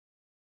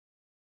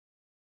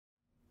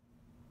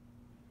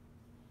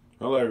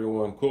Hello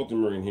everyone, Quilting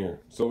Marine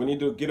here. So we need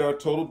to get our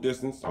total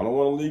distance. I don't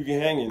want to leave you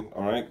hanging,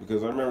 all right?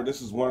 Because I remember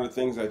this is one of the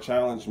things that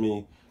challenged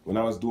me when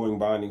I was doing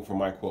binding for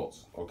my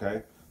quilts,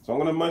 okay? So I'm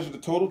going to measure the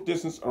total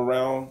distance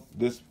around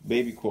this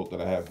baby quilt that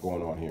I have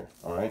going on here,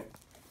 all right?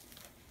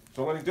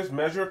 So I'm going to just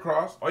measure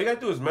across. All you got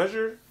to do is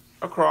measure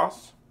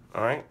across,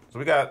 all right? So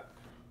we got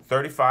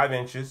 35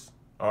 inches,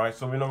 all right?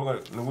 So we know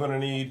we're going to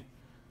need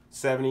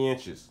 70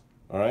 inches,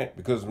 all right?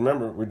 Because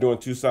remember, we're doing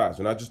two sides.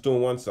 We're not just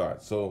doing one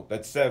side. So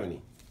that's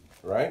 70.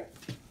 Right?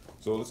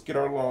 So let's get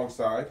our long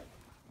side.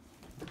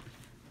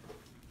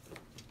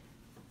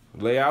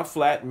 Lay out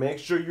flat. Make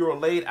sure you're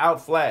laid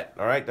out flat.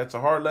 All right? That's a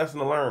hard lesson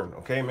to learn.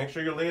 Okay? Make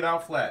sure you're laid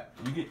out flat.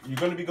 You're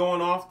going to be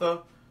going off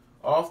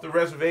the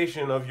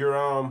reservation of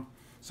your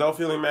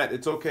self-healing mat.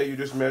 It's okay. You're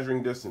just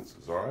measuring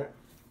distances. All right?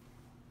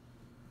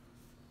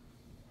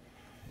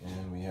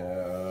 And we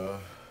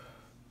have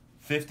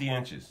 50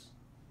 inches.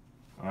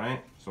 All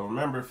right? So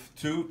remember,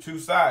 two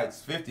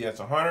sides, 50.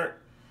 That's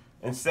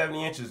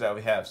 170 inches that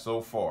we have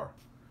so far.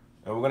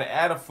 And we're going to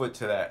add a foot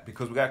to that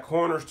because we got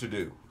corners to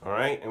do, all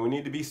right? And we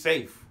need to be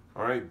safe,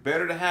 all right?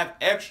 Better to have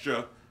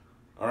extra,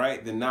 all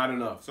right, than not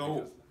enough.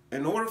 So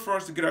in order for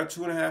us to get our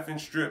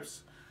 2.5-inch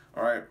strips,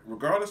 all right,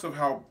 regardless of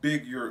how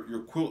big your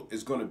quilt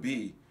is going to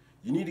be,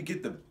 you need to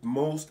get the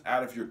most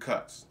out of your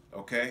cuts,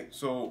 okay?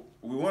 So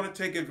we want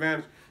to take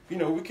advantage. You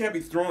know, we can't be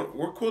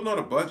we're quilting on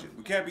a budget.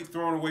 We can't be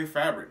throwing away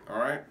fabric, all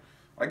right?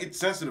 I get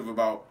sensitive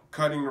about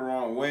cutting the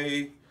wrong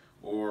way,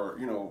 or,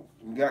 you know,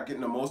 not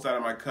getting the most out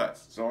of my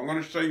cuts. So I'm going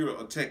to show you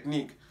a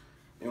technique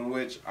in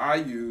which I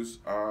use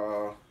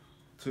to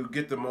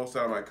get the most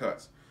out of my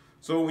cuts.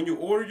 So when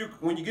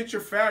you get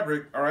your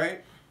fabric, all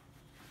right,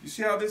 you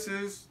see how this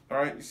is, all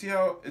right, you see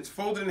how it's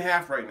folded in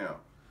half right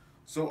now.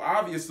 So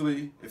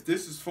obviously, if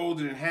this is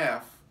folded in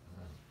half,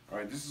 all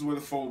right, this is where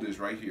the fold is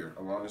right here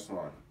along this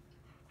line.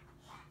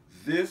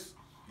 This,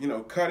 you know,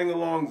 cutting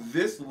along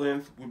this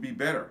length would be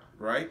better,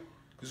 right?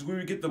 Because we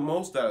would get the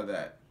most out of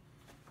that.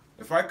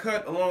 If I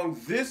cut along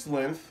this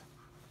length,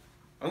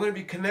 I'm going to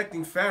be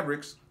connecting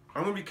fabrics.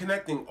 I'm going to be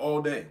connecting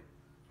all day.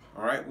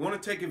 All right? We want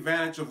to take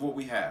advantage of what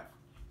we have.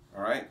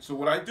 All right? So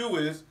what I do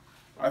is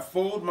I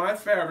fold my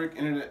fabric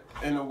in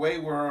a way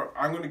where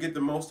I'm going to get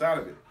the most out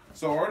of it.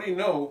 So I already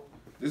know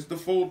this is the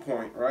fold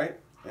point, right?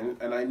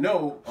 And I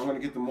know I'm going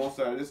to get the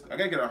most out of this. I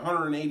got to get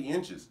 180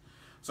 inches.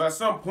 So at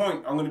some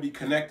point, I'm going to be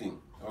connecting,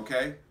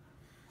 okay?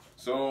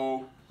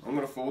 So I'm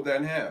going to fold that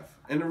in half.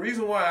 And the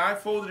reason why I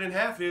fold it in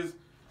half is,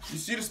 you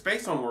see the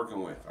space I'm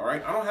working with, all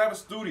right? I don't have a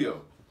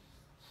studio.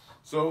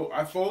 So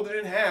I fold it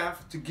in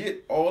half to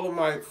get all of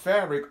my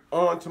fabric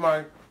onto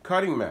my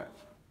cutting mat,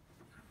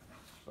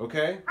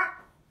 okay?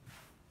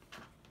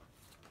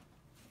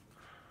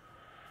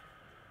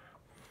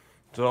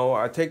 So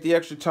I take the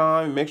extra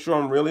time, make sure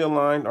I'm really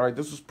aligned. All right,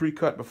 this was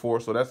pre-cut before,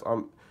 so that's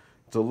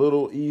it's a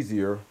little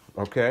easier,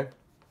 okay?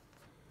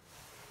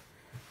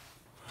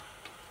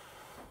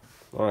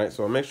 All right,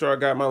 so make sure I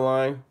got my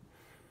line,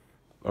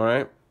 all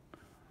right?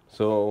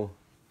 So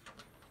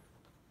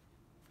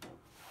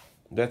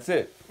that's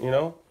it, you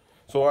know.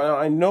 So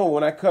I know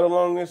when I cut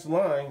along this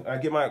line, I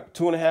get my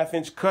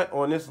 2.5-inch cut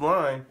on this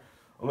line,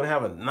 I'm gonna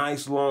have a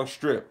nice long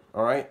strip,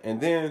 all right. And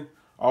then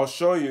I'll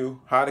show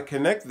you how to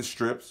connect the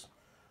strips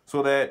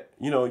so that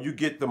you know you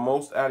get the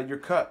most out of your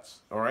cuts,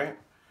 all right.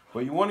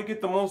 But you want to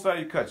get the most out of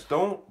your cuts.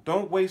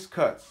 Don't waste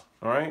cuts,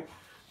 all right.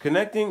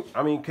 Connecting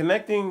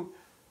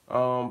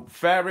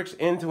fabrics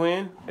end to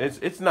end,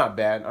 it's not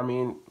bad. I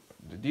mean,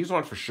 these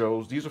aren't for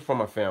shows. These are for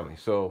my family.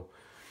 So,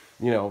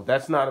 you know,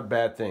 that's not a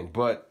bad thing.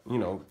 But, you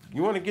know,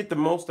 you want to get the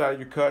most out of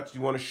your cuts. You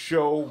want to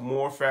show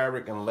more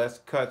fabric and less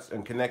cuts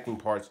and connecting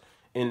parts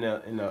in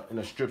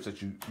the strips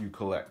that you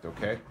collect,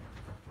 okay?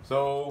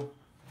 So,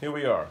 here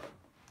we are.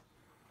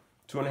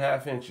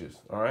 2.5 inches,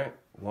 all right?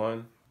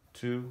 1,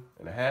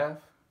 2.5.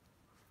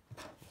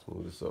 Let's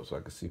move this up so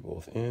I can see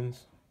both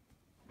ends.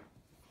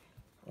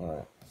 All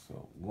right,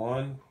 so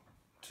 1,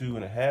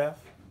 2.5.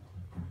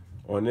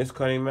 On this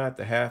cutting mat,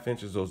 the 1/2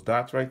 inch is those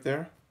dots right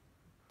there,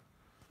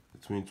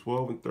 between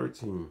 12 and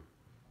 13.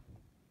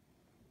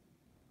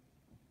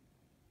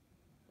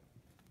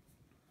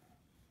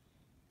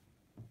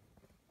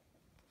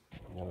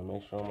 I'm gonna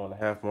make sure I'm on the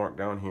half mark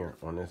down here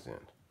on this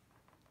end.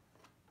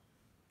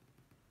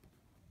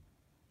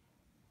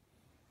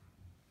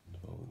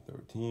 12 and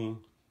 13,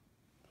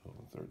 12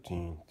 and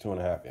 13,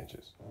 2.5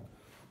 inches.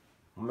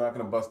 I'm not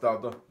gonna bust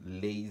out the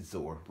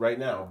laser right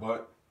now,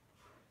 but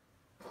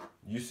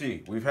you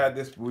see, we've had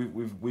this,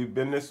 we've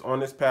been on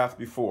this path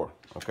before,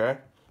 okay?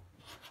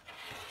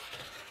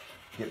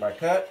 Get my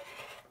cut.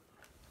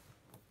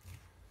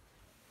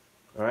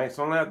 All right,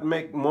 so I'm gonna have to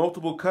make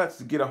multiple cuts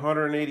to get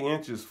 180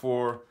 inches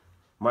for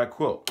my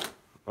quilt,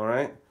 all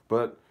right?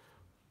 But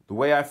the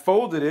way I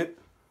folded it,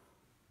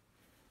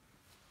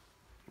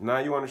 now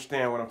you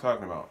understand what I'm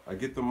talking about. I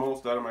get the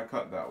most out of my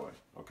cut that way,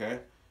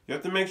 okay? You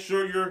have to make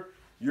sure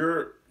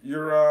you're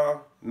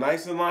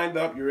nice and lined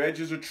up, your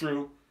edges are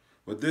true.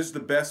 But this is the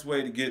best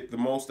way to get the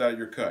most out of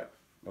your cut,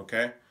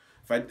 okay?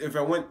 If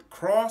I went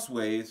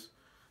crossways,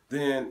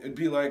 then it'd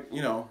be like,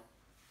 you know,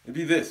 it'd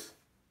be this.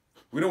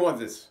 We don't want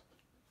this.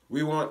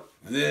 We want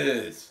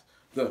this.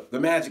 The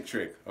magic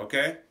trick,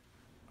 okay?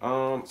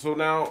 So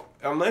now,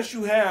 unless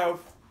you have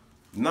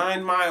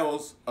 9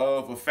 miles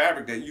of a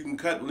fabric that you can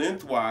cut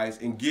lengthwise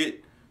and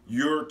get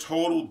your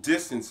total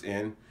distance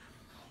in,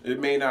 it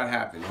may not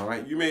happen, all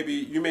right? You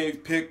may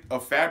pick a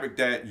fabric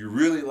that you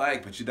really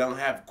like, but you don't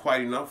have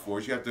quite enough for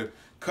it. You have to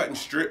cut in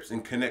strips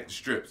and connect the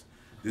strips.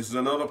 This is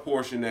another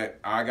portion that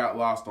I got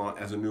lost on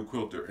as a new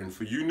quilter. And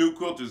for you new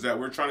quilters that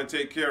we're trying to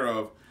take care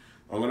of,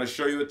 I'm going to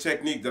show you a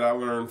technique that I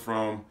learned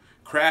from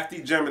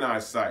Crafty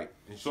Gemini's site.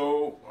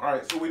 So, all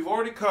right, so we've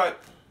already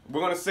cut,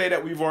 we're going to say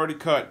that we've already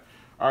cut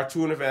our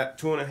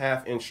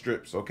 2.5 inch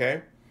strips,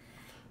 okay?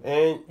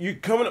 And you're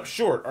coming up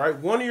short, all right?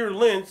 One of your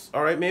lengths,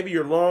 all right, maybe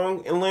your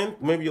long in length,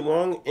 maybe your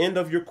long end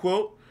of your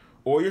quilt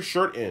or your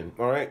short end,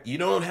 all right? You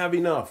don't have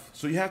enough,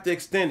 so you have to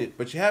extend it,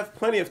 but you have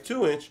plenty of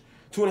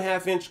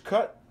 2.5 inch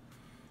cut.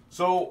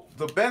 So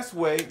the best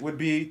way would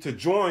be to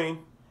join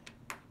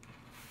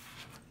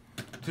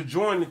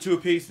the two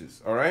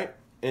pieces, all right?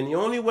 And the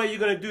only way you're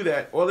gonna do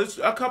that, well, there's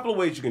a couple of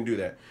ways you can do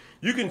that.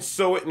 You can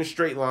sew it in a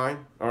straight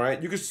line, all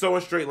right? You can sew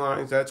in straight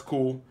lines, that's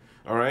cool,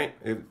 all right?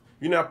 If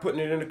you're not putting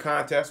it in a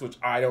contest, which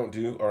I don't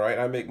do, all right?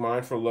 I make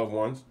mine for loved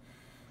ones.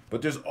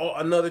 But there's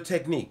another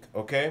technique,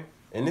 okay?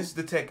 And this is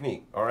the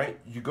technique, all right?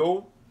 You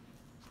go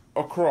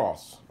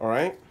across, all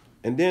right?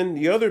 And then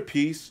the other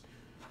piece,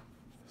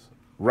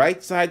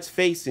 right side's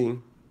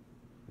facing,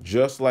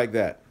 just like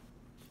that.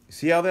 You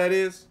see how that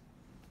is?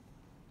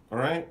 All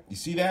right, you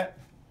see that?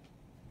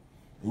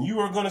 And you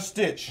are gonna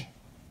stitch.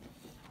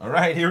 All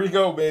right, here we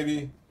go,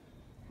 baby.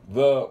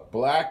 The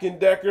Black &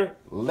 Decker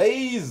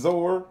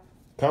Laser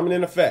coming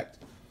in effect.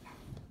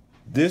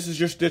 This is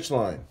your stitch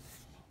line.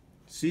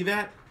 See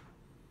that?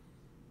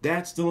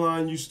 That's the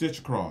line you stitch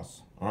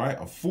across. All right,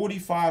 a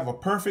 45, a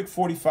perfect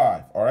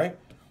 45. All right.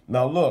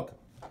 Now look,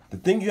 the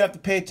thing you have to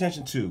pay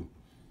attention to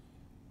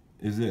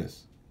is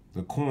this,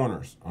 the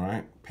corners. All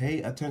right,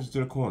 pay attention to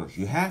the corners.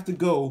 You have to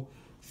go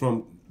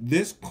from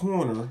this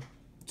corner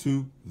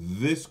to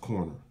this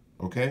corner.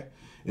 Okay.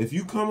 If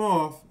you come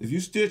off, if you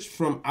stitch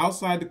from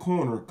outside the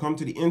corner, come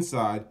to the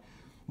inside,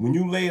 when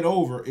you lay it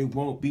over, it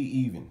won't be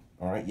even.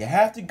 All right, you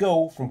have to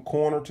go from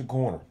corner to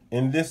corner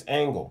in this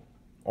angle.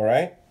 All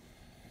right.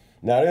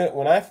 Now,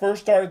 when I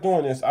first started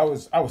doing this, I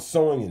was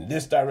sewing in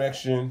this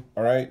direction.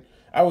 All right,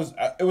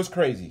 it was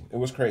crazy. It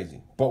was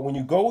crazy. But when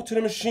you go to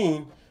the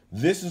machine,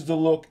 this is the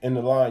look and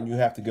the line you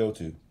have to go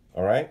to.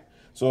 All right.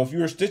 So if you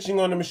were stitching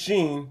on the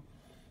machine,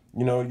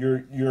 you know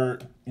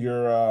your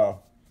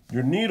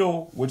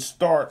needle would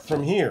start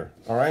from here.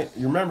 All right.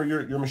 You remember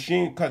your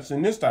machine cuts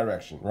in this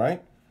direction,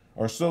 right?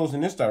 Or sews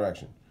in this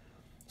direction.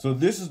 So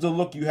this is the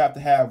look you have to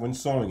have when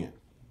sewing it.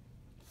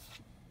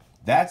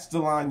 That's the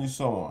line you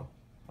sew on,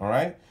 all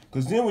right?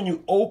 Because then when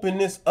you open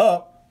this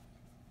up,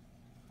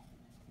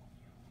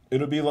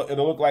 it'll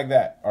look like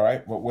that, all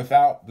right? But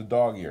without the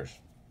dog ears,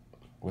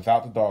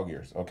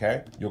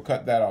 okay? You'll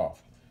cut that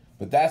off.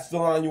 But that's the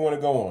line you want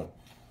to go on.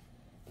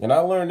 And I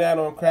learned that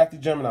on Crafty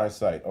Gemini's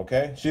site,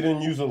 okay? She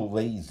didn't use a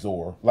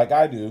laser like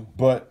I do,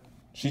 but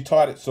she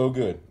taught it so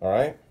good, all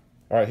right?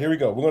 All right, here we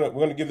go. We're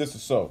gonna give this a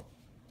sew.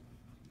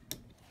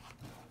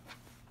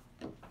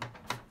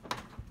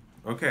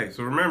 Okay,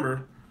 so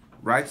remember,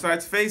 right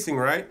side's facing,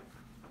 right?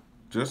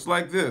 Just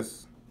like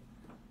this.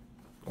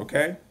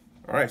 Okay?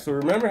 All right, so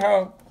remember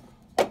how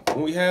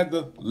when we had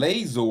the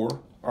laser,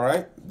 all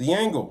right, the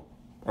angle,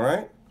 all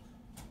right?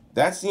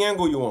 That's the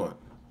angle you want.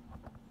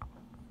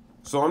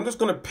 So I'm just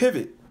gonna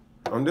pivot.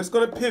 I'm just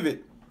gonna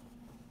pivot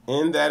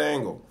in that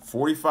angle,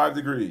 45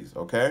 degrees,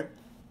 okay?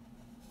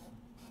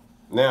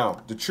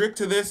 Now, the trick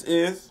to this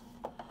is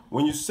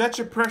when you set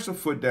your pressure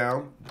foot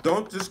down,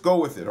 don't just go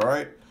with it, all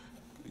right?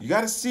 You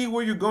got to see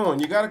where you're going.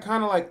 You got to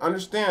kind of like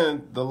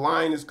understand the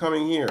line is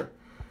coming here.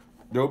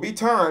 There'll be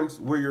times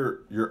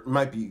where you're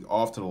might be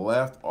off to the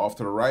left, off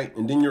to the right,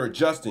 and then you're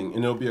adjusting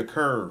and there'll be a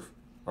curve,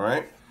 all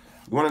right?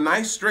 You want a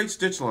nice straight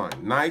stitch line,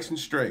 nice and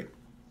straight.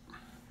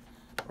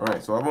 All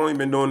right, so I've only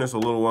been doing this a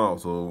little while,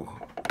 so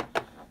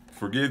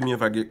forgive me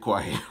if I get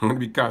quiet. I'm going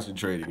to be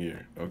concentrating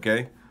here,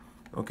 okay?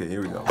 Okay,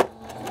 here we go.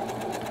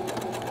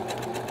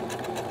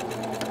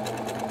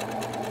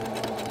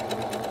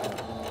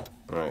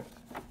 All right.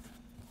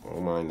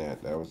 Don't mind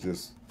that. That was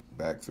just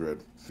back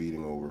thread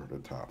feeding over the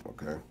top,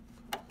 okay?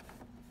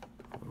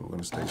 I'm going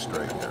to stay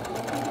straight here.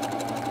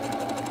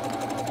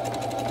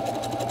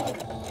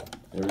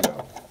 There we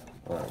go.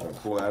 All right, I'm going to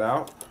pull that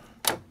out.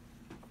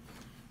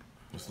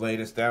 Let's lay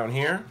this down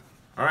here.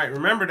 All right,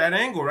 remember that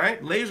angle,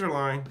 right? Laser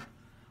line.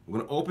 I'm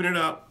going to open it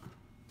up,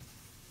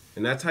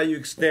 and that's how you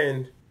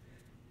extend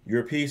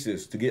your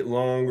pieces to get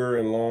longer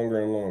and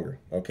longer and longer,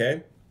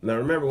 okay? Now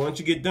remember, once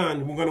you get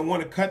done, we're going to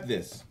want to cut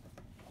this.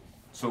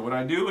 So what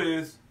I do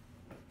is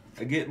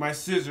I get my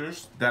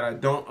scissors that I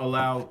don't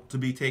allow to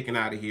be taken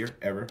out of here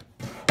ever.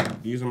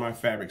 These are my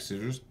fabric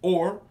scissors,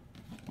 or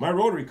my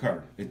rotary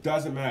cutter. It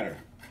doesn't matter.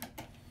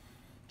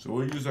 So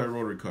we'll use our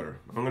rotary cutter.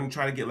 I'm going to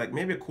try to get like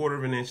maybe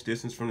 1/4 inch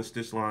distance from the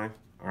stitch line.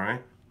 All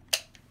right.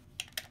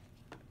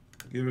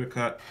 Give it a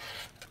cut.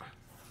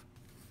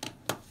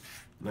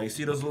 Now you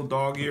see those little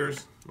dog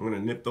ears? I'm gonna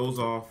nip those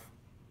off.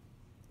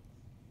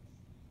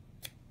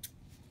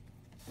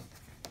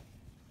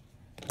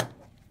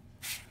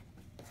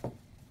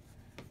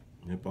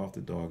 Nip off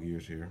the dog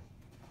ears here.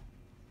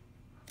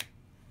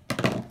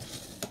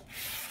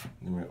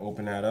 Then we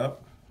open that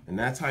up, and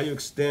that's how you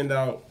extend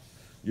out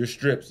your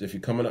strips if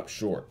you're coming up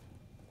short.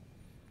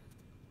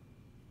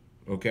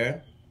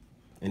 Okay?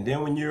 And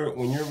then when you're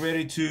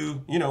ready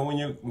to, you know, when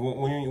you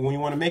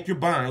want to make your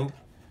bind,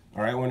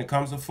 all right, when it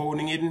comes to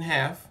folding it in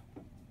half,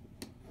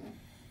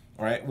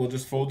 all right, we'll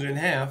just fold it in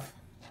half,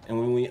 and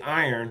when we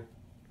iron,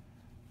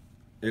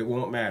 it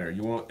won't matter.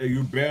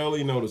 You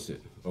barely notice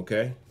it,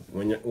 okay?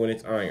 When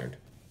it's ironed.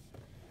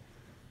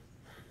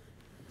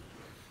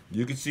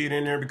 You can see it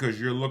in there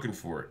because you're looking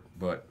for it,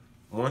 but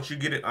once you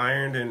get it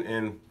ironed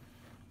and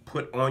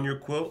put on your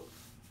quilt,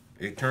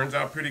 it turns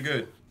out pretty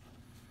good.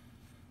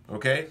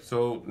 Okay,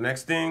 so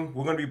next thing,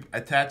 we're going to be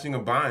attaching a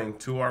bind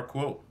to our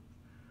quilt.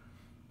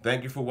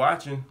 Thank you for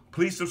watching.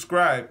 Please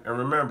subscribe, and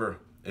remember,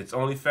 it's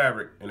only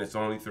fabric and it's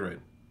only thread.